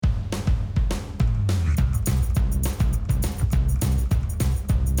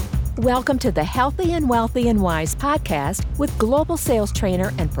Welcome to the Healthy and Wealthy and Wise podcast with global sales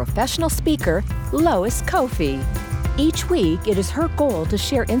trainer and professional speaker, Lois Kofi. Each week, it is her goal to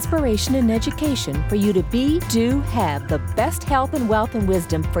share inspiration and education for you to be, do, have the best health and wealth and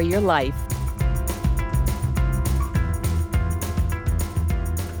wisdom for your life.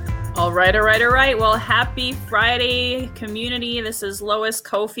 All right. Well, happy Friday, community. This is Lois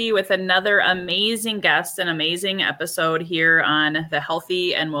Kofi with another amazing guest, an amazing episode here on the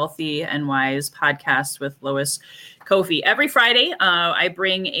Healthy and Wealthy and Wise podcast with Lois Kofi. Every Friday, I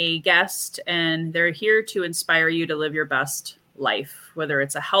bring a guest, and they're here to inspire you to live your best life, whether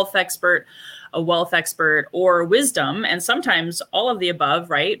it's a health expert, a wealth expert, or wisdom, and sometimes all of the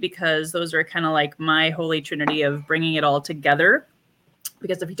above, right? Because those are kind of like my holy trinity of bringing it all together.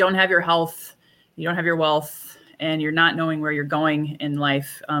 Because if you don't have your health, you don't have your wealth, and you're not knowing where you're going in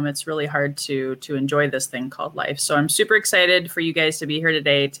life, it's really hard to enjoy this thing called life. So I'm super excited for you guys to be here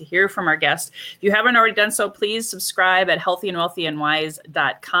today to hear from our guest. If you haven't already done so, please subscribe at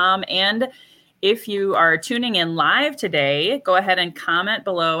healthyandwealthyandwise.com. And if you are tuning in live today, go ahead and comment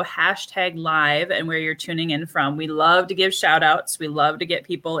below #live and where you're tuning in from. We love to give shout outs. We love to get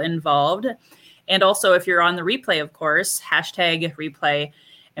people involved. And also, if you're on the replay, of course, #replay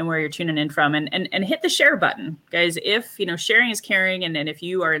and where you're tuning in from, and hit the share button, guys. If sharing is caring, and if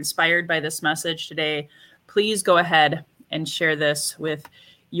you are inspired by this message today, please go ahead and share this with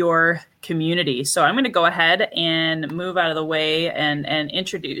your community. So I'm going to go ahead and move out of the way and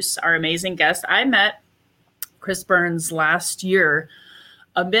introduce our amazing guest. I met Chris Burns last year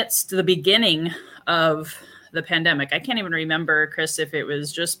amidst the beginning of the pandemic. I can't even remember, Chris, if it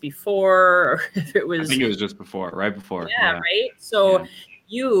was just before or if it was. I think it was just before, right before. Yeah. Right. So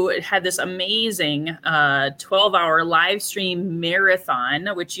you had this amazing 12-hour live stream marathon,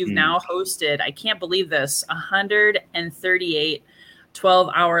 which you've now hosted. I can't believe this, 138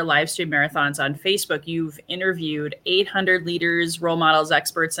 12-hour live stream marathons on Facebook. You've interviewed 800 leaders, role models,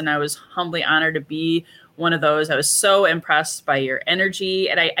 experts, and I was humbly honored to be one of those. I was so impressed by your energy.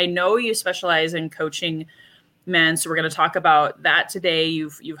 And I know you specialize in coaching men. So we're going to talk about that today.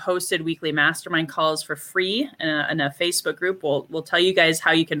 You've hosted weekly mastermind calls for free in a Facebook group. We'll tell you guys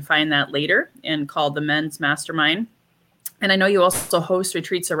how you can find that later, and called the Men's Mastermind. And I know you also host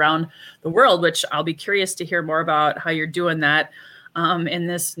retreats around the world, which I'll be curious to hear more about how you're doing that in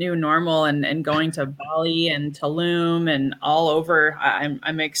this new normal, and going to Bali and Tulum and all over.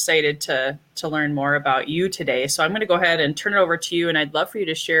 I'm excited to learn more about you today. So I'm going to go ahead and turn it over to you, and I'd love for you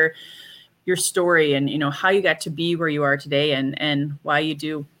to share your story and how you got to be where you are today, and why you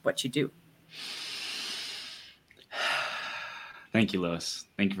do what you do. Thank you, Lois.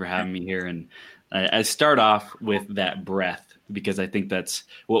 Thank you for having me here. And I start off with that breath, because I think that's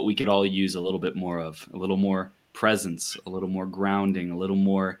what we could all use a little bit more of, a little more presence, a little more grounding, a little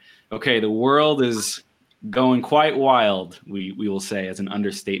more, okay, the world is going quite wild, we will say, as an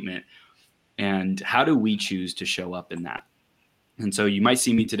understatement. And how do we choose to show up in that? And so you might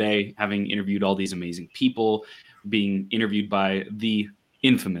see me today having interviewed all these amazing people, being interviewed by the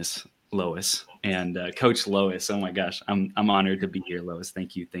infamous Lois and Coach Lois. Oh my gosh, I'm honored to be here, Lois.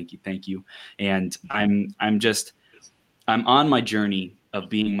 Thank you. And I'm on my journey of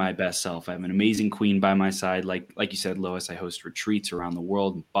being my best self. I have an amazing queen by my side. Like you said, Lois, I host retreats around the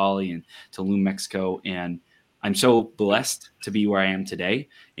world, in Bali and Tulum, Mexico, and I'm so blessed to be where I am today.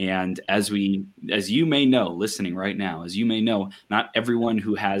 And as you may know, listening right now, as you may know, not everyone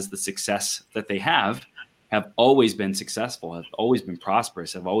who has the success that they have always been successful, have always been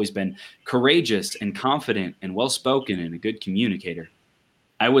prosperous, have always been courageous and confident and well-spoken and a good communicator.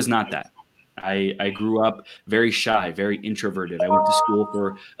 I was not that. I grew up very shy, very introverted. I went to school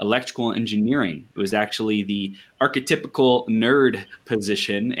for electrical engineering. It was actually the archetypical nerd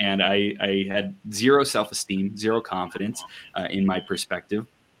position, and I had zero self-esteem, zero confidence in my perspective.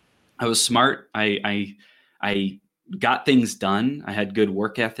 I was smart. I got things done. I had good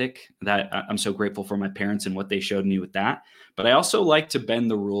work ethic. That I'm so grateful for my parents and what they showed me with that. But I also like to bend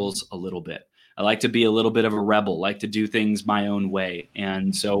the rules a little bit. I like to be a little bit of a rebel, like to do things my own way.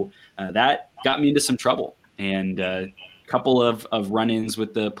 And so that got me into some trouble, and a couple of run-ins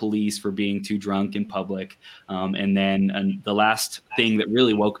with the police for being too drunk in public. And then the last thing that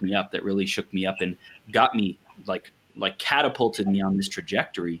really woke me up, that really shook me up and got me like catapulted me on this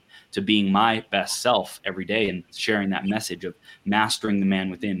trajectory to being my best self every day, and sharing that message of mastering the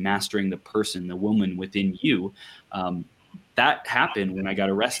man within, mastering the person, the woman within you. That happened when I got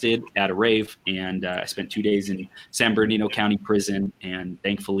arrested at a rave, and I spent 2 days in San Bernardino County Prison. And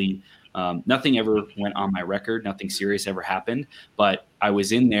thankfully, nothing ever went on my record. Nothing serious ever happened. But I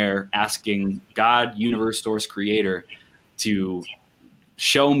was in there asking God, universe, source, creator, to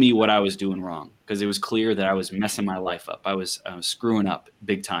show me what I was doing wrong, because it was clear that I was messing my life up. I was screwing up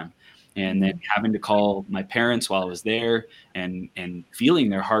big time. And then having to call my parents while I was there and feeling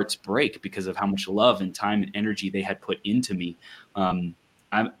their hearts break because of how much love and time and energy they had put into me.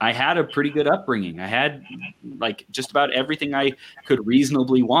 I had a pretty good upbringing. I had like just about everything I could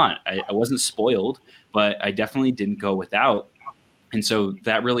reasonably want. I wasn't spoiled, but I definitely didn't go without. And so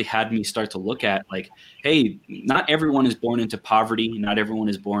that really had me start to look at like, hey, not everyone is born into poverty. Not everyone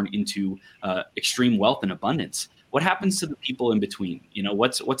is born into extreme wealth and abundance. What happens to the people in between? You know,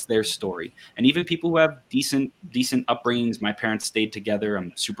 what's their story? And even people who have decent upbringings, my parents stayed together.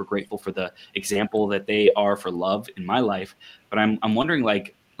 I'm super grateful for the example that they are for love in my life. But I'm wondering,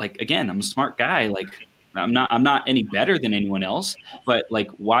 like again, I'm a smart guy. Like I'm not any better than anyone else. But like,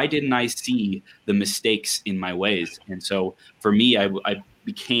 why didn't I see the mistakes in my ways? And so for me, I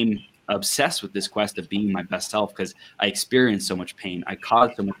became obsessed with this quest of being my best self, because I experienced so much pain. I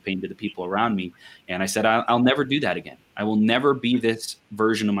caused so much pain to the people around me. And I said, I'll never do that again. I will never be this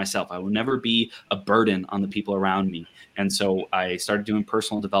version of myself. I will never be a burden on the people around me. And so I started doing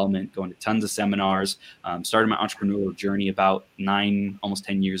personal development, going to tons of seminars, started my entrepreneurial journey about 9, almost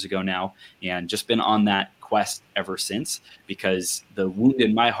 10 years ago now, and just been on that quest ever since, because the wound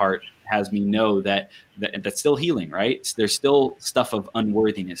in my heart has me know that's still healing, right? There's still stuff of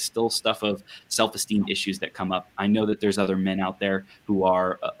unworthiness, still stuff of self-esteem issues that come up. I know that there's other men out there who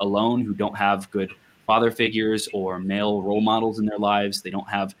are alone, who don't have good father figures or male role models in their lives. They don't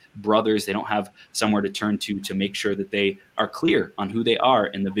have brothers. They don't have somewhere to turn to make sure that they are clear on who they are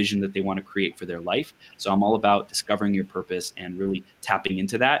and the vision that they want to create for their life. So I'm all about discovering your purpose and really tapping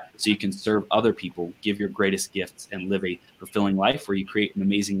into that so you can serve other people, give your greatest gifts, and live a fulfilling life where you create an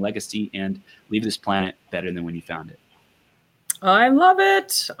amazing legacy and leave this planet better than when you found it. I love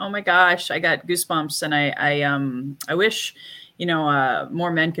it. Oh my gosh, I got goosebumps, and I wish,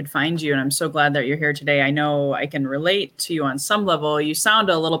 more men could find you. And I'm so glad that you're here today. I know I can relate to you on some level. You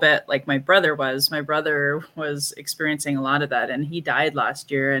sound a little bit like my brother was. My brother was experiencing a lot of that, and he died last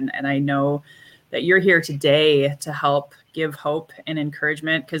year. And I know that you're here today to help give hope and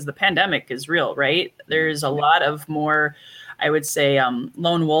encouragement, because the pandemic is real, right? There's a lot of more, I would say,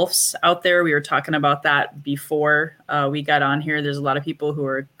 lone wolves out there. We were talking about that before we got on here. There's a lot of people who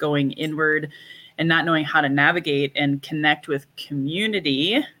are going inward and not knowing how to navigate and connect with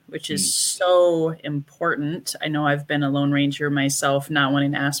community, which is so important. I know I've been a Lone Ranger myself, not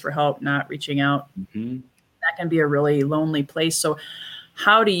wanting to ask for help, not reaching out. Mm-hmm. That can be a really lonely place. So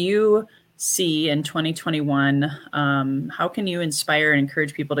how do you see in 2021, how can you inspire and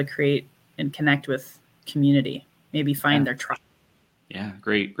encourage people to create and connect with community, maybe find their tribe? Yeah,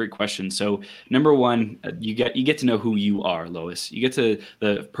 great question. So number one, you get to know who you are, Lois. You get to,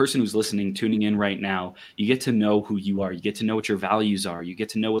 the person who's listening, tuning in right now, you get to know who you are. You get to know what your values are. You get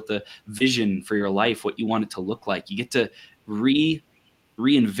to know what the vision for your life, what you want it to look like. You get to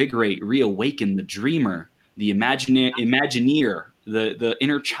reinvigorate, reawaken the dreamer, the imagineer, the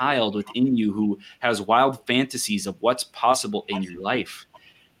inner child within you who has wild fantasies of what's possible in your life.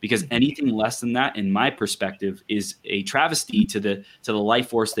 Because anything less than that, in my perspective, is a travesty to the life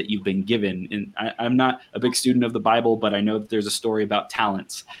force that you've been given. And I'm not a big student of the Bible, but I know that there's a story about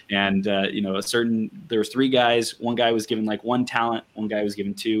talents. And there was 3 guys. One guy was given like 1 talent. One guy was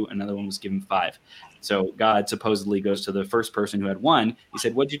given 2. Another one was given 5. So God supposedly goes to the first person who had 1. He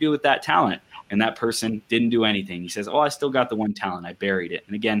said, "What'd you do with that talent?" And that person didn't do anything. He says, "Oh, I still got the 1 talent. I buried it."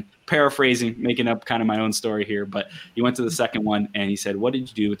 And again, paraphrasing, making up kind of my own story here, but he went to the second one and he said, "What did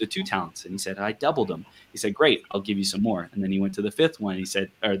you do with the 2 talents?" And he said, "I doubled them." He said, "Great, I'll give you some more." And then he went to the 5th one. He said,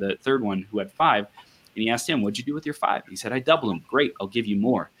 or the 3rd one who had 5, and he asked him, "What'd you do with your 5?" He said, "I doubled them." "Great, I'll give you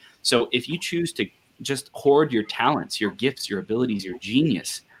more." So if you choose to just hoard your talents, your gifts, your abilities, your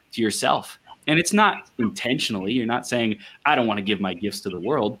genius to yourself, and it's not intentionally, you're not saying, "I don't want to give my gifts to the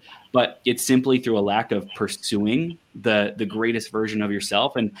world," but it's simply through a lack of pursuing the greatest version of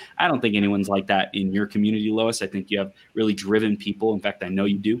yourself. And I don't think anyone's like that in your community, Lois. I think you have really driven people. In fact, I know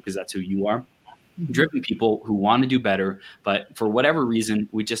you do, because that's who you are. Driven people who want to do better, but for whatever reason,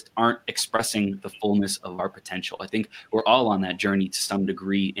 we just aren't expressing the fullness of our potential. I think we're all on that journey to some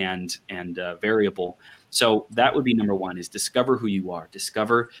degree and variable. So that would be number one, is discover who you are.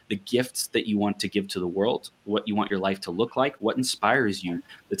 Discover the gifts that you want to give to the world, what you want your life to look like, what inspires you,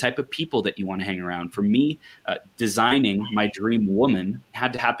 the type of people that you want to hang around. For me, designing my dream woman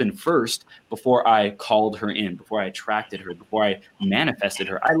had to happen first before I called her in, before I attracted her, before I manifested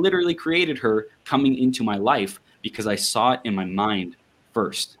her. I literally created her coming into my life because I saw it in my mind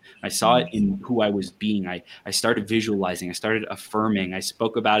first. I saw it in who I was being. I started visualizing. I started affirming. I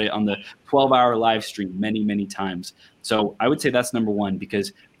spoke about it on the 12-hour live stream many, many times. So I would say that's number one,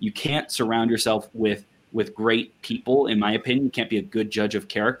 because you can't surround yourself with great people. In my opinion, you can't be a good judge of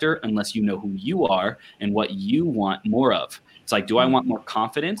character unless you know who you are and what you want more of. It's like, do I want more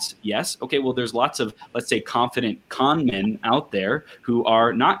confidence? Yes. Okay, well, there's lots of, let's say, confident con men out there who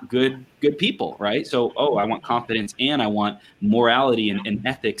are not good people, right? So, I want confidence, and I want morality and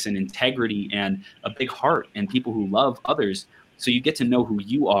ethics and integrity and a big heart and people who love others. So you get to know who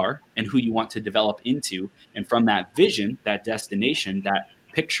you are and who you want to develop into. And from that vision, that destination, that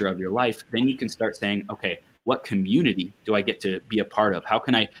picture of your life, then you can start saying, okay, what community do I get to be a part of? How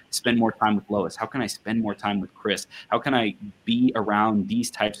can I spend more time with Lois? How can I spend more time with Chris? How can I be around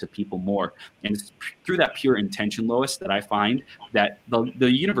these types of people more? And it's through that pure intention, Lois, that I find that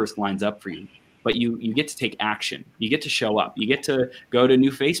the universe lines up for you. But you get to take action. You get to show up. You get to go to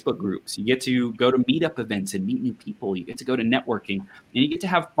new Facebook groups. You get to go to meetup events and meet new people. You get to go to networking, and you get to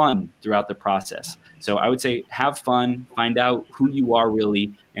have fun throughout the process. So I would say have fun, find out who you are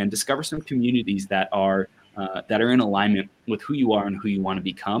really, and discover some communities that are in alignment with who you are and who you want to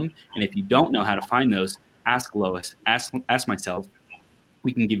become. And if you don't know how to find those, ask Lois, ask myself.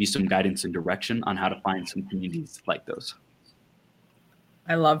 We can give you some guidance and direction on how to find some communities like those.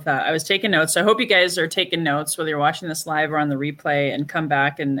 I love that. I was taking notes. So I hope you guys are taking notes, whether you're watching this live or on the replay, and come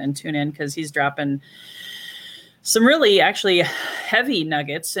back and tune in, because he's dropping some really actually heavy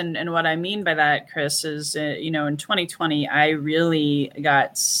nuggets. And what I mean by that, Chris, is, in 2020, I really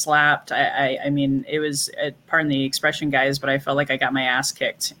got slapped. I mean, it was, pardon the expression, guys, but I felt like I got my ass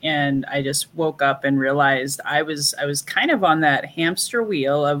kicked. And I just woke up and realized I was kind of on that hamster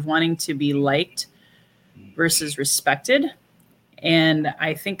wheel of wanting to be liked versus respected. And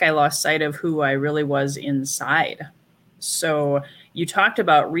I think I lost sight of who I really was inside. So you talked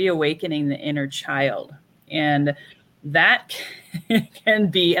about reawakening the inner child. And that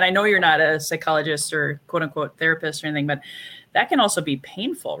can be, and I know you're not a psychologist or quote unquote therapist or anything, but that can also be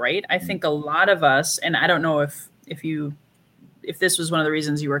painful, right? I think a lot of us, and I don't know if this was one of the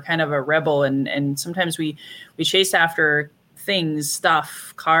reasons you were kind of a rebel, and sometimes we chase after things,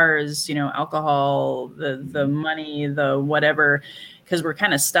 stuff, cars, alcohol, the money, the whatever, because we're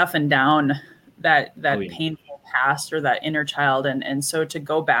kind of stuffing down that painful past or that inner child. And so to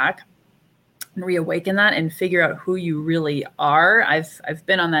go back and reawaken that and figure out who you really are. I've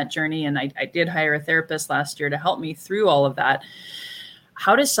been on that journey, and I did hire a therapist last year to help me through all of that.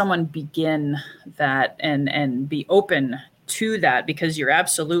 How does someone begin that and be open to that? Because you're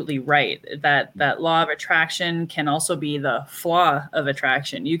absolutely right that law of attraction can also be the flaw of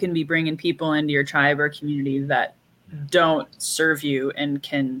attraction. You can be bringing people into your tribe or community that don't serve you and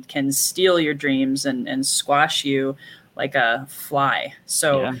can steal your dreams and squash you like a fly.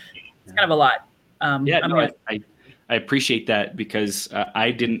 So it's kind of a lot. I appreciate that, because I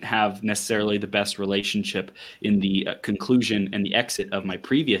didn't have necessarily the best relationship in the conclusion and the exit of my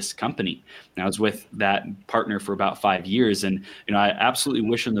previous company. And I was with that partner for about 5 years, and I absolutely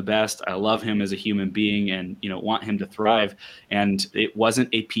wish him the best. I love him as a human being, and want him to thrive. And it wasn't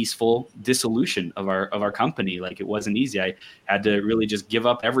a peaceful dissolution of our company. Like, it wasn't easy. I had to really just give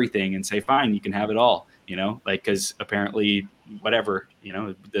up everything and say, fine, you can have it all. Because apparently, whatever,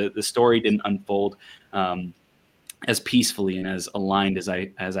 the story didn't unfold as peacefully and as aligned as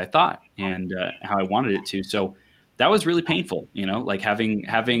I thought and how I wanted it to. So that was really painful, like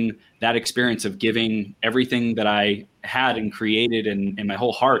having that experience of giving everything that I had and created and my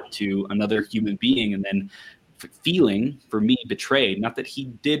whole heart to another human being, and then feeling, for me, betrayed. Not that he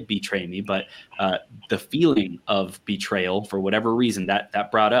did betray me, but the feeling of betrayal for whatever reason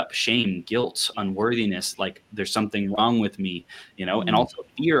that brought up shame, guilt, unworthiness, like there's something wrong with me, and also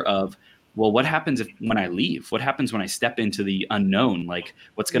fear of, well, what happens when I leave? What happens when I step into the unknown? Like,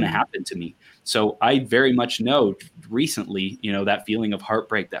 what's going to happen to me? So I very much know recently, that feeling of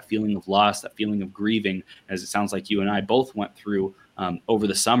heartbreak, that feeling of loss, that feeling of grieving, as it sounds like you and I both went through over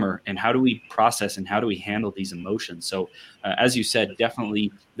the summer. And how do we process and how do we handle these emotions? So as you said,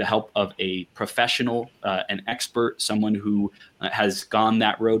 definitely the help of a professional, an expert, someone who has gone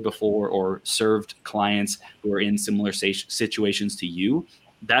that road before or served clients who are in similar situations to you.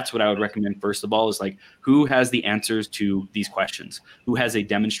 That's what I would recommend. First of all, is like, who has the answers to these questions? Who has a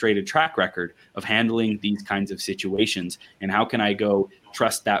demonstrated track record of handling these kinds of situations? And how can I go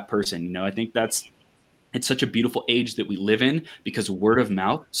trust that person? I think that's it's such a beautiful age that we live in because word of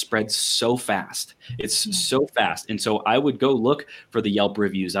mouth spreads so fast. It's so fast. And so I would go look for the Yelp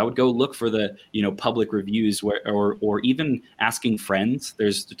reviews. I would go look for the, public reviews or even asking friends.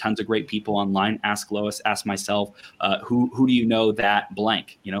 There's tons of great people online. Ask Lois, ask myself, who do you know that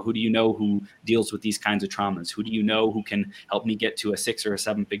blank? Who do you know who deals with these kinds of traumas? Who do you know who can help me get to a 6 or a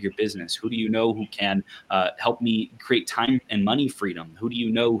 7-figure business? Who do you know who can help me create time and money freedom? Who do you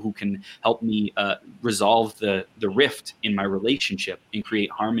know who can help me resolve the rift in my relationship and create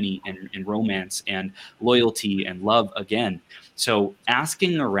harmony and romance and loyalty and love again? So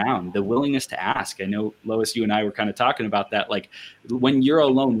asking around, the willingness to ask. I know, Lois, you and I were kind of talking about that. Like when you're a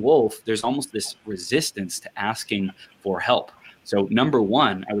lone wolf, there's almost this resistance to asking for help. So number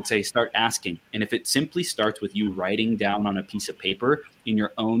one, I would say start asking. And if it simply starts with you writing down on a piece of paper in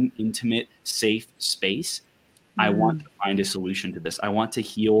your own intimate, safe space, I want to find a solution to this. I want to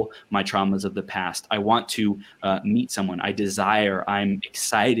heal my traumas of the past. I want to meet someone. I'm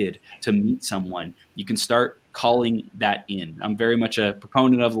excited to meet someone. You can start calling that in. I'm very much a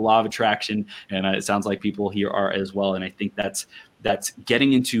proponent of the law of attraction, and it sounds like people here are as well. And I think that's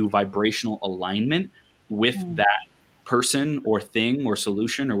getting into vibrational alignment with that person or thing or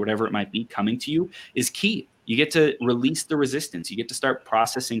solution or whatever it might be coming to you is key. You get to release the resistance. You get to start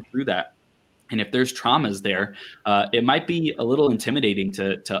processing through that. And if there's traumas there, it might be a little intimidating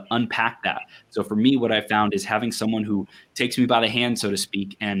to unpack that. So for me, what I found is having someone who takes me by the hand, so to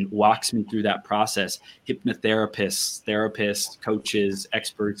speak, and walks me through that process. Hypnotherapists, therapists, coaches,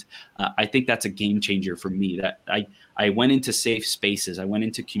 experts. I think that's a game changer for me. That I went into safe spaces. I went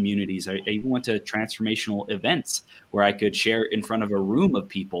into communities. I even went to transformational events where I could share in front of a room of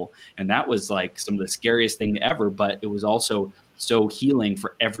people. And that was like some of the scariest thing ever, but it was also so healing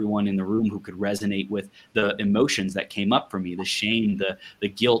for everyone in the room who could resonate with the emotions that came up for me, the shame, the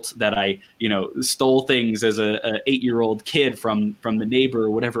guilt that I, stole things as a 8-year-old kid from the neighbor or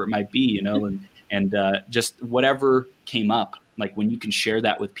whatever it might be, and just whatever came up. Like when you can share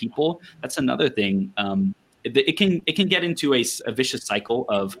that with people, that's another thing. It can get into a vicious cycle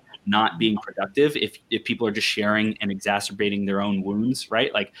of not being productive if people are just sharing and exacerbating their own wounds,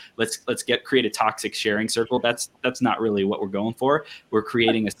 right? Like let's create a toxic sharing circle. That's not really what we're going for. We're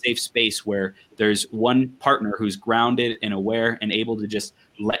creating a safe space where there's one partner who's grounded and aware and able to just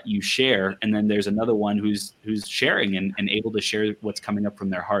let you share, and then there's another one who's sharing and able to share what's coming up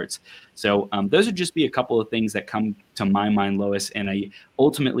from their hearts. So those would just be a couple of things that come to my mind, Lois. And I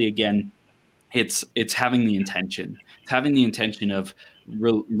ultimately, again, it's having the intention. It's having the intention of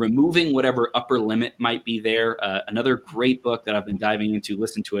removing whatever upper limit might be there. Another great book that I've been diving into,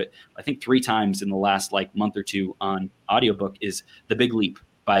 listened to it, I think 3 times in the last month or two on audiobook, is The Big Leap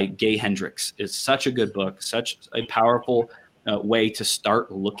by Gay Hendricks. It's such a good book, such a powerful way to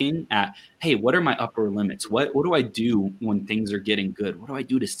start looking at, hey, what are my upper limits? What do I do when things are getting good? What do I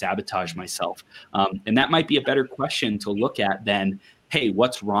do to sabotage myself? And that might be a better question to look at than, hey,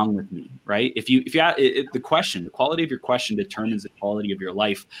 what's wrong with me, right? If you the quality of your question determines the quality of your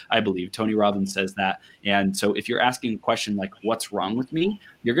life, I believe. Tony Robbins says that. And so if you're asking a question like, what's wrong with me?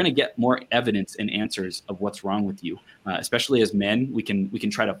 You're going to get more evidence and answers of what's wrong with you. Especially as men, we can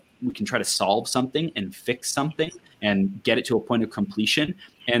try to solve something and fix something and get it to a point of completion.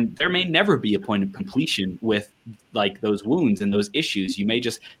 And there may never be a point of completion with those wounds and those issues. You may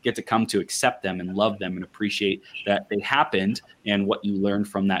just get to come to accept them and love them and appreciate that they happened and what you learned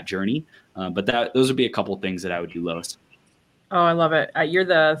from that journey. But those would be a couple of things that I would do, Lois. Oh, I love it. You're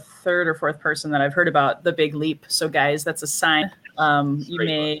the 3rd or 4th person that I've heard about The Big Leap. So guys, that's a sign. You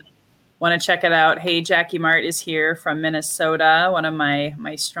may want to check it out. Hey, Jackie Mart is here from Minnesota, one of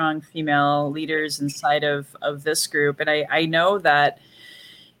my strong female leaders inside of this group. And I know that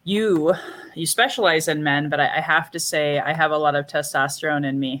you specialize in men, but I have to say I have a lot of testosterone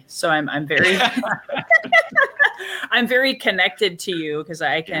in me. So I'm very I'm very connected to you because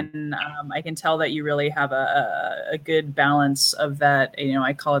I can tell that you really have a good balance of that.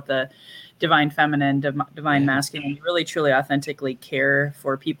 I call it the divine feminine, divine masculine. You really truly authentically care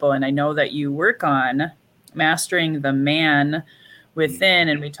for people. And I know that you work on mastering the man within,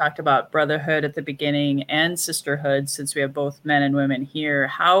 and we talked about brotherhood at the beginning and sisterhood, since we have both men and women here.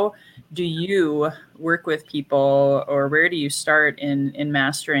 How do you work with people, or where do you start in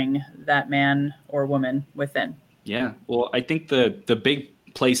mastering that man or woman within? Yeah, well, I think the big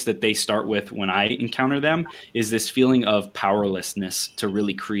place that they start with when I encounter them is this feeling of powerlessness to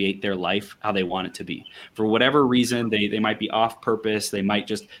really create their life how they want it to be. For whatever reason, they might be off purpose. They might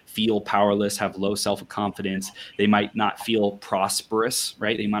just feel powerless, have low self-confidence. They might not feel prosperous,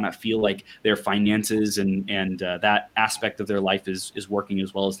 right? They might not feel like their finances and that aspect of their life is working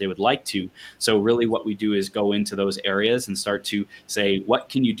as well as they would like to. So really what we do is go into those areas and start to say, what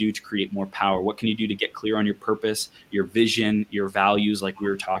can you do to create more power? What can you do to get clear on your purpose, your vision, your values, like we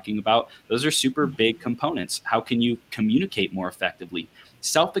were talking about? Those are super big components. How can you communicate more effectively?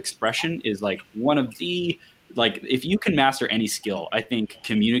 Self-expression is like one of the, like, if you can master any skill, I think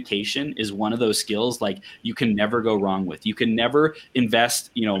communication is one of those skills like you can never go wrong with. You can never invest,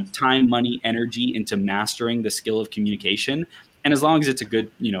 time, money, energy into mastering the skill of communication. And as long as it's a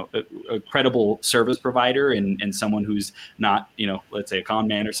good, a credible service provider and someone who's not, let's say a con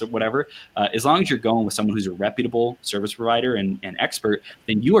man or whatever, as long as you're going with someone who's a reputable service provider and expert,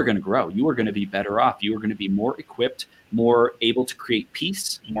 then you are going to grow. You are going to be better off. You are going to be more equipped, more able to create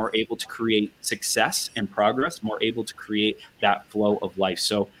peace, more able to create success and progress, more able to create that flow of life.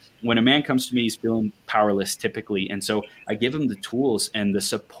 So when a man comes to me, he's feeling powerless typically. And so I give him the tools and the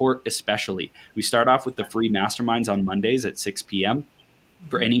support, especially. We start off with the free masterminds on Mondays at 6 p.m.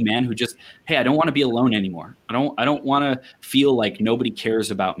 for any man who just, hey, I don't want to be alone anymore. I don't want to feel like nobody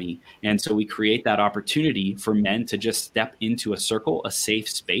cares about me. And so we create that opportunity for men to just step into a circle, a safe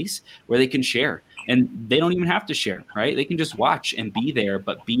space where they can share. And they don't even have to share, right? They can just watch and be there,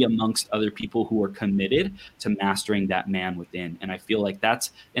 but be amongst other people who are committed to mastering that man within. And I feel like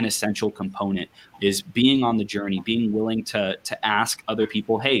that's an essential component, is being on the journey, being willing to ask other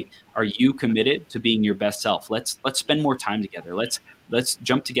people, hey, are you committed to being your best self? Let's spend more time together. Let's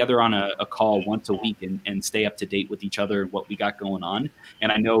jump together on a call once a week and stay up to date with each other and what we got going on.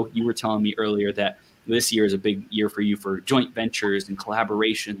 And I know you were telling me earlier that this year is a big year for you for joint ventures and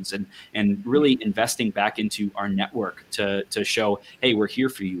collaborations and really investing back into our network to show, hey, we're here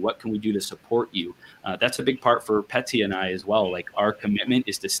for you. What can we do to support you? That's a big part for Petya and I as well. Like, our commitment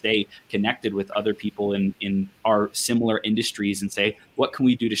is to stay connected with other people in our similar industries and say, what can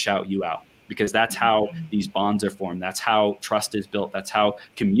we do to shout you out? Because that's how these bonds are formed. That's how trust is built. That's how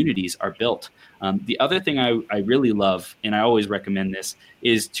communities are built. The other thing I really love, and I always recommend this,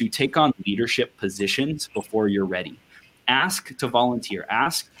 is to take on leadership positions before you're ready. Ask to volunteer.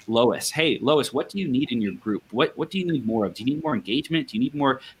 Ask Lois, hey, Lois, what do you need in your group? What do you need more of? Do you need more engagement? Do you need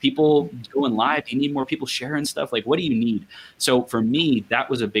more people going live? Do you need more people sharing stuff? Like, what do you need? So for me, that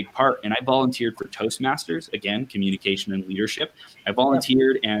was a big part. And I volunteered for Toastmasters, again, communication and leadership. I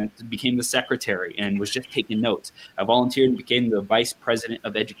volunteered and became the secretary and was just taking notes. I volunteered and became the vice president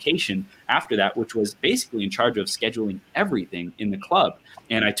of education after that, which was basically in charge of scheduling everything in the club.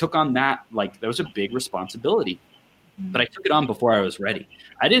 And I took on that, like, that was a big responsibility. But I took it on before I was ready.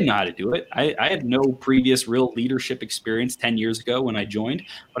 I didn't know how to do it. I had no previous real leadership experience 10 years ago when I joined.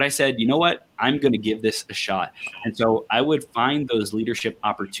 But I said, you know what? I'm going to give this a shot. And so I would find those leadership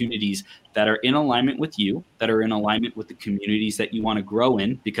opportunities that are in alignment with you, that are in alignment with the communities that you want to grow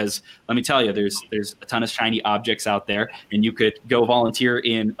in. Because let me tell you, there's a ton of shiny objects out there, and you could go volunteer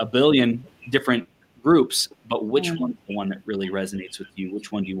in a billion different groups, but which one's the one that really resonates with you?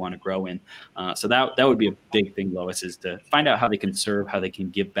 Which one do you want to grow in? So that would be a big thing, Lois, is to find out how they can serve, how they can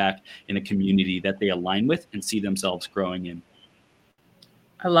give back in a community that they align with and see themselves growing in.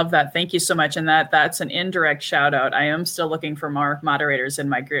 I love that. Thank you so much. And that's an indirect shout out. I am still looking for more moderators in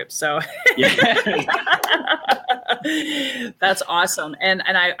my group. So that's awesome. And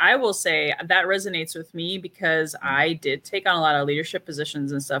I will say that resonates with me because I did take on a lot of leadership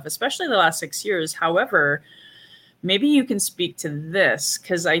positions and stuff, especially the last 6 years. However, maybe you can speak to this,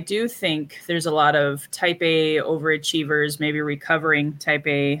 because I do think there's a lot of type A overachievers, maybe recovering type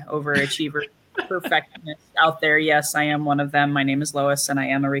A overachievers. Perfectionists out there. Yes, I am one of them. My name is Lois, and I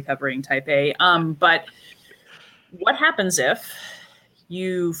am a recovering type A. But what happens if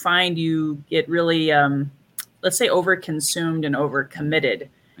you find you get really, let's say, overconsumed and overcommitted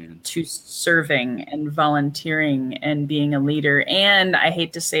to serving and volunteering and being a leader? And I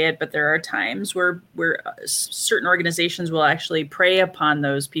hate to say it, but there are times where certain organizations will actually prey upon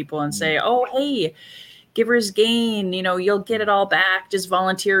those people and say, oh, hey, giver's gain, you'll get it all back. Just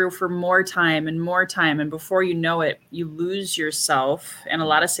volunteer for more time. And before you know it, you lose yourself. And a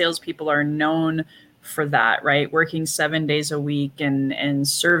lot of salespeople are known for that, right? Working 7 days a week and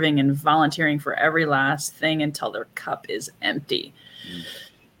serving and volunteering for every last thing until their cup is empty.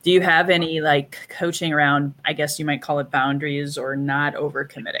 Do you have any coaching around, I guess you might call it boundaries or not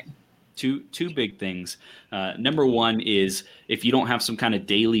overcommitting? Two big things. Number one is if you don't have some kind of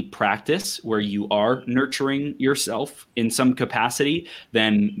daily practice where you are nurturing yourself in some capacity,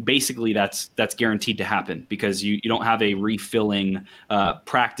 then basically that's guaranteed to happen, because you don't have a refilling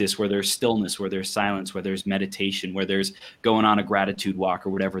practice where there's stillness, where there's silence, where there's meditation, where there's going on a gratitude walk or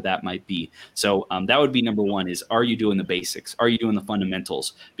whatever that might be. So that would be number one, is are you doing the basics? Are you doing the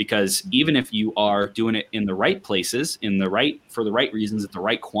fundamentals? Because even if you are doing it in the right places, for the right reasons, at the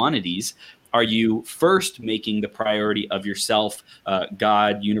right quantities, are you first making the priority of yourself,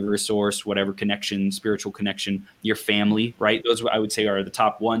 God, universe, source, whatever connection, spiritual connection, your family, right? Those I would say are the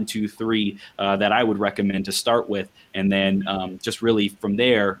top 1, 2, 3 that I would recommend to start with. And then just really from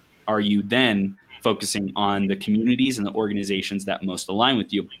there, are you then focusing on the communities and the organizations that most align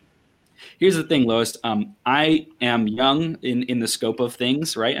with you? Here's the thing, Lois. I am young in the scope of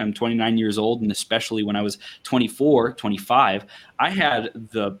things, right? I'm 29 years old, and especially when I was 24, 25, I had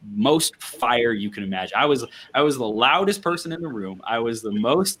the most fire you can imagine. I was the loudest person in the room. I was the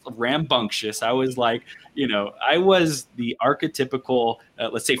most rambunctious. I was like, I was the archetypical,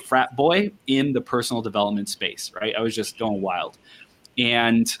 let's say, frat boy in the personal development space, right? I was just going wild.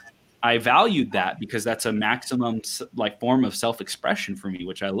 And I valued that because that's a maximum form of self-expression for me,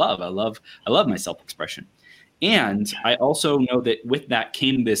 which I love. I love my self-expression. And I also know that with that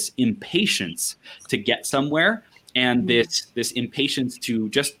came this impatience to get somewhere, and this impatience to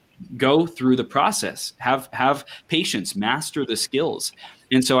just go through the process, have patience, master the skills.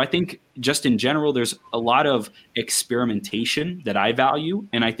 And so I think just in general, there's a lot of experimentation that I value.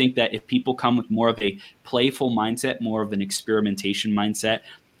 And I think that if people come with more of a playful mindset, more of an experimentation mindset,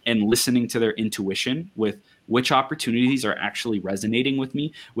 and listening to their intuition with which opportunities are actually resonating with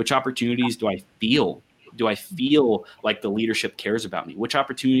me, which opportunities do I feel like the leadership cares about me, which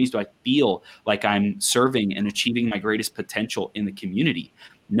opportunities do I feel like I'm serving and achieving my greatest potential in the community.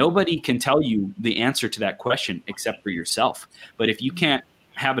 Nobody can tell you the answer to that question except for yourself. But if you can't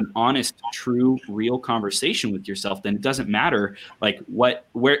have an honest, true, real conversation with yourself, then it doesn't matter what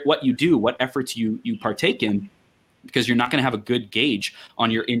you do, what efforts you partake in, because you're not going to have a good gauge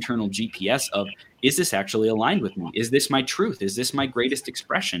on your internal GPS of, is this actually aligned with me? Is this my truth? Is this my greatest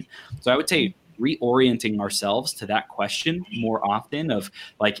expression? So I would say reorienting ourselves to that question more often of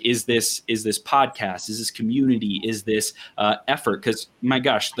is this podcast? Is this community? Is this effort? Because my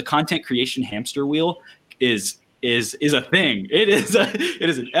gosh, the content creation hamster wheel is a thing. It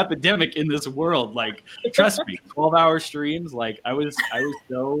is an epidemic in this world. Trust me, 12-hour streams. I was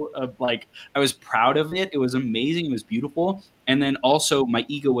so I was proud of it. It was amazing. It was beautiful. And then also my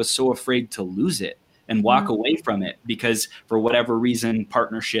ego was so afraid to lose it and walk away from it because for whatever reason,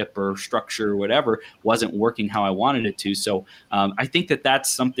 partnership or structure or whatever wasn't working how I wanted it to. So I think that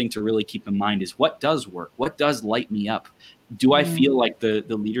that's something to really keep in mind, is what does work? What does light me up? Do I feel like the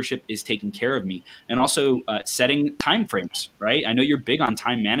leadership is taking care of me? And also setting timeframes, right? I know you're big on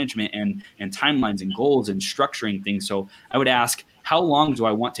time management and timelines and goals and structuring things. So I would ask, how long do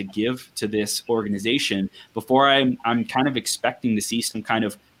I want to give to this organization before I'm kind of expecting to see some kind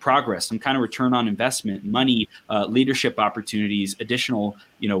of progress, some kind of return on investment, money, leadership opportunities, additional,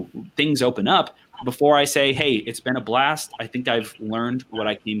 things open up before I say, hey, it's been a blast. I think I've learned what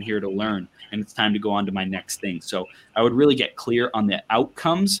I came here to learn, and it's time to go on to my next thing. So I would really get clear on the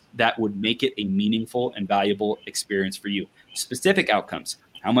outcomes that would make it a meaningful and valuable experience for you. Specific outcomes.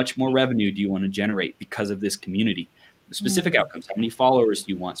 How much more revenue do you want to generate because of this community? Specific outcomes. How many followers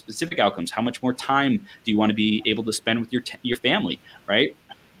do you want? Specific outcomes. How much more time do you want to be able to spend with your family, right?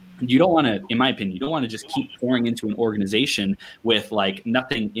 You don't want to, in my opinion, you don't want to just keep pouring into an organization with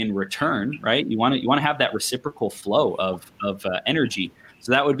nothing in return, right? You want to have that reciprocal flow of energy.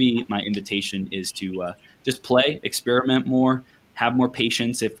 So that would be my invitation, is to just play, experiment more, have more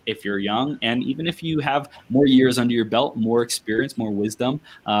patience if you're young, and even if you have more years under your belt, more experience, more wisdom.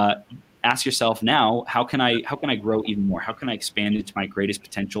 Ask yourself now, how can I grow even more? How can I expand into my greatest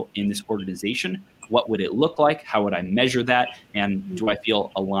potential in this organization? What would it look like? How would I measure that? And do I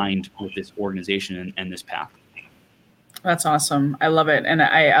feel aligned with this organization and this path? That's awesome. I love it. And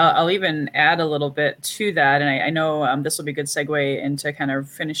I'll even add a little bit to that. And I know this will be a good segue into kind of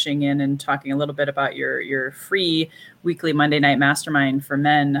finishing in and talking a little bit about your free weekly Monday night mastermind for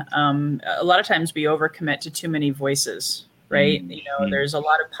men. A lot of times we overcommit to too many voices, right? There's a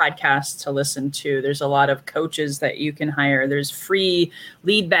lot of podcasts to listen to. There's a lot of coaches that you can hire. There's free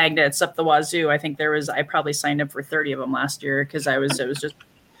lead magnets up the wazoo. I think I probably signed up for 30 of them last year because I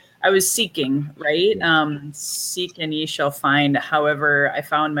was seeking, right? Seek and ye shall find. However, I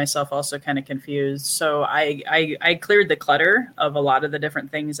found myself also kind of confused. So I cleared the clutter of a lot of the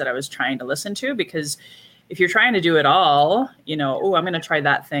different things that I was trying to listen to, because if you're trying to do it all, oh, I'm going to try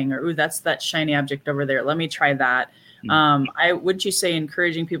that thing, or, oh, that's that shiny object over there, let me try that. Would you say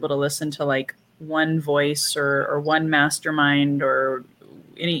encouraging people to listen to like one voice or one mastermind, or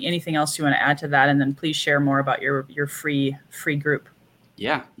anything else you want to add to that? And then please share more about your free group.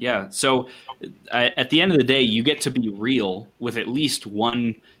 Yeah. So at the end of the day, you get to be real with at least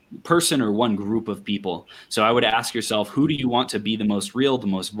one person or one group of people. So I would ask yourself, who do you want to be the most real, the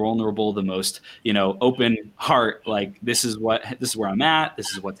most vulnerable, the most, open heart? Like, this is where I'm at.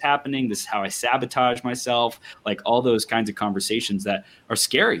 This is what's happening. This is how I sabotage myself. Like all those kinds of conversations that are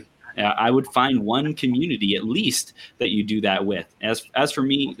scary. I would find one community at least that you do that with. As for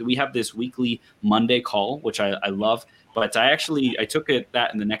me, we have this weekly Monday call, which I love. But I took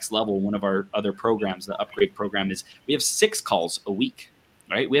that in the next level. One of our other programs, the upgrade program, is we have 6 calls a week.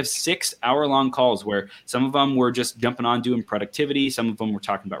 Right? We have 6 hour-long calls where some of them we're just jumping on doing productivity. Some of them we're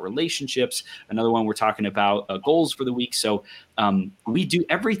talking about relationships. Another one we're talking about goals for the week. So we do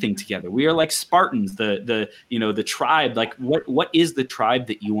everything together. We are like Spartans, the tribe. Like what is the tribe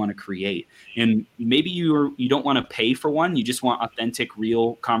that you want to create? And maybe you don't want to pay for one. You just want authentic,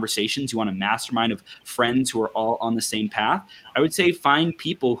 real conversations. You want a mastermind of friends who are all on the same path. I would say find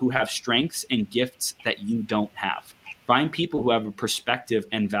people who have strengths and gifts that you don't have. Find people who have a perspective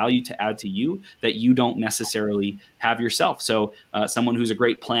and value to add to you that you don't necessarily have yourself. So someone who's a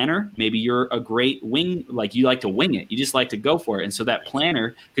great planner, maybe you're a great like you like to wing it. You just like to go for it. And so that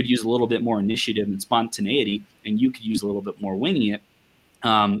planner could use a little bit more initiative and spontaneity, and you could use a little bit more winging it.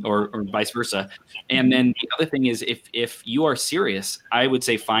 Or vice versa. And then the other thing is, if you are serious, I would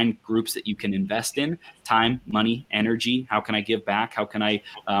say find groups that you can invest in: time, money, energy. How can I give back? How can I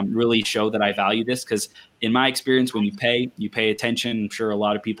really show that I value this? Because in my experience, when you pay attention. I'm sure a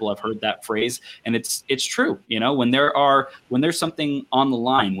lot of people have heard that phrase, and it's true. When there's something on the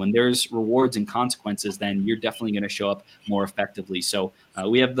line, when there's rewards and consequences, then you're definitely going to show up more effectively. So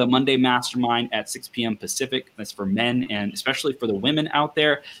we have the Monday Mastermind at 6 p.m. Pacific. That's for men, and especially for the women out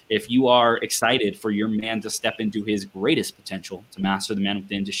there. If you are excited for your man to step into his greatest potential, to master the man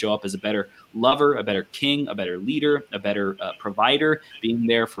within, to show up as a better lover, a better king, a better leader, a better provider, being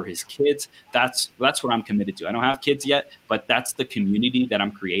there for his kids, that's what I'm committed to. I don't have kids yet, but that's the community that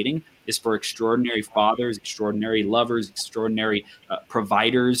I'm creating, is for extraordinary fathers, extraordinary lovers, extraordinary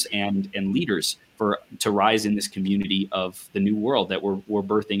providers and leaders to rise in this community of the new world that we're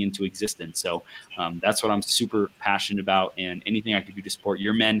birthing into existence. So that's what I'm super passionate about, and anything I can do to support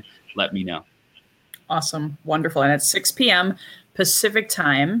your men, let me know. Awesome. Wonderful. And it's 6 p.m. Pacific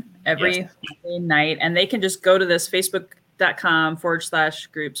time every night. And they can just go to this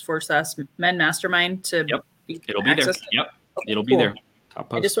facebook.com/groups/men mastermind to It'll be there. Yep. It'll be there.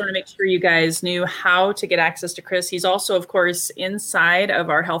 I just want to make sure you guys knew how to get access to Chris. He's also, of course, inside of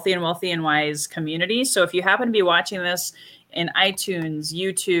our Healthy and Wealthy and Wise community. So if you happen to be watching this in iTunes,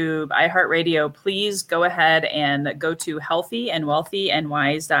 YouTube, iHeartRadio, please go ahead and go to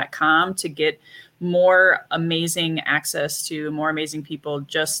healthyandwealthyandwise.com to get more amazing access to more amazing people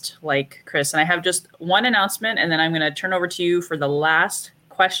just like Chris. And I have just one announcement, and then I'm going to turn over to you for the last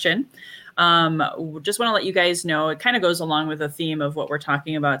question. Just want to let you guys know, it kind of goes along with the theme of what we're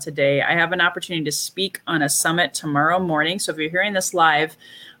talking about today. I have an opportunity to speak on a summit tomorrow morning. So if you're hearing this live,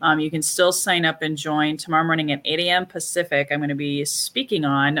 you can still sign up and join tomorrow morning at 8 a.m. Pacific. I'm going to be speaking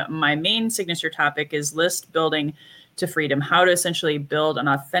on, my main signature topic is list building to freedom, how to essentially build an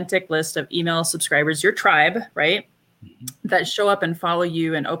authentic list of email subscribers, your tribe, right? That show up and follow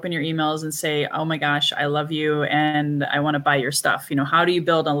you and open your emails and say, oh my gosh, I love you and I want to buy your stuff. How do you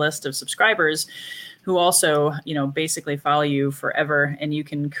build a list of subscribers who also, basically follow you forever, and you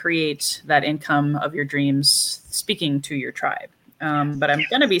can create that income of your dreams speaking to your tribe. But I'm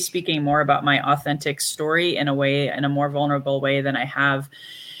going to be speaking more about my authentic story in a more vulnerable way than I have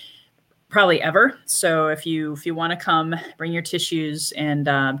probably ever. So if you want to come, bring your tissues and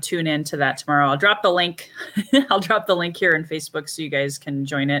tune in to that tomorrow. I'll drop the link. I'll drop the link here in Facebook so you guys can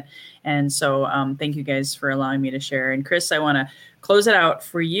join it. And so thank you guys for allowing me to share. And Chris, I want to close it out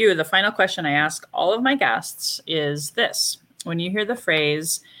for you. The final question I ask all of my guests is this: when you hear the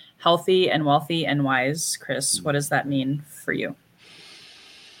phrase healthy and wealthy and wise, Chris, what does that mean for you?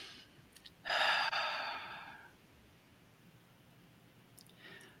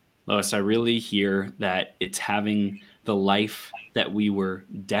 Lois, I really hear that it's having the life that we were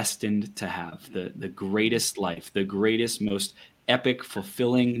destined to have, the greatest life, the greatest, most epic,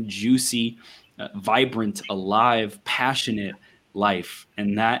 fulfilling, juicy, vibrant, alive, passionate life.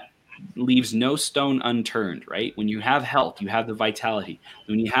 And that leaves no stone unturned, right? When you have health, you have the vitality.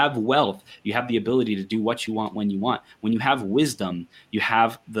 When you have wealth, you have the ability to do what you want when you want. When you have wisdom, you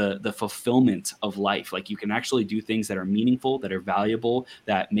have the fulfillment of life. Like you can actually do things that are meaningful, that are valuable,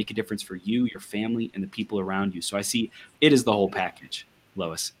 that make a difference for you, your family, and the people around you. So I see it is the whole package,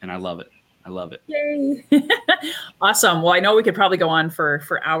 Lois, and I love it. I love it. Yay. Awesome. Well, I know we could probably go on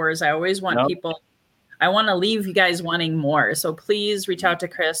for hours. I always want I want to leave you guys wanting more. So please reach out to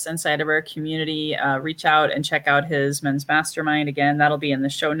Chris inside of our community. Reach out and check out his men's mastermind. Again, that'll be in the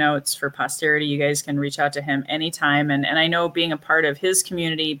show notes for posterity. You guys can reach out to him anytime. And I know being a part of his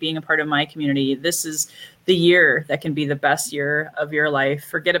community, being a part of my community, this is the year that can be the best year of your life.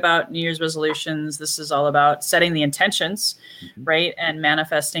 Forget about New Year's resolutions. This is all about setting the intentions, right? And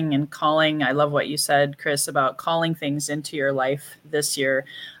manifesting and calling. I love what you said, Chris, about calling things into your life this year,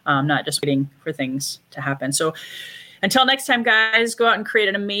 not just waiting for things to happen. So until next time, guys, go out and create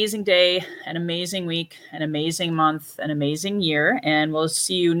an amazing day, an amazing week, an amazing month, an amazing year. And we'll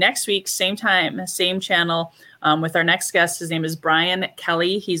see you next week, same time, same channel, with our next guest. His name is Brian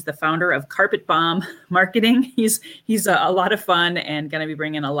Kelly. He's the founder of Carpet Bomb Marketing. He's a lot of fun and going to be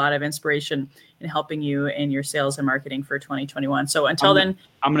bringing a lot of inspiration and helping you in your sales and marketing for 2021. So until then,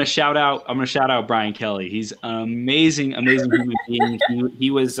 I'm going to shout out Brian Kelly. He's an amazing human being. He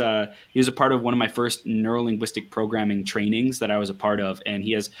was a part of one of my first neurolinguistic programming trainings that I was a part of, and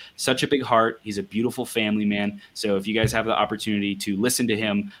he has such a big heart. He's a beautiful family man. So if you guys have the opportunity to listen to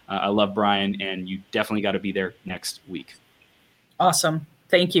him, I love Brian, and you definitely got to be there next week. Awesome.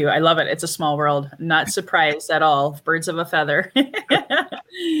 Thank you. I love it. It's a small world. Not surprised at all. Birds of a feather.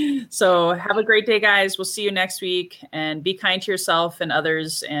 So have a great day, guys. We'll see you next week, and be kind to yourself and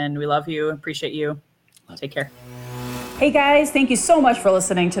others. And we love you. Appreciate you. Take care. Hey guys, thank you so much for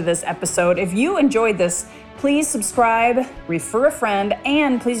listening to this episode. If you enjoyed this, please subscribe, refer a friend,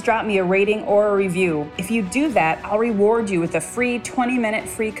 and please drop me a rating or a review. If you do that, I'll reward you with a free 20-minute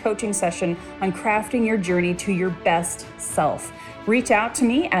free coaching session on crafting your journey to your best self. Reach out to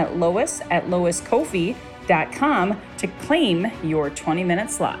me at lois@loiscoffee.com to claim your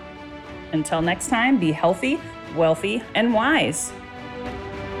 20-minute slot. Until next time, be healthy, wealthy, and wise.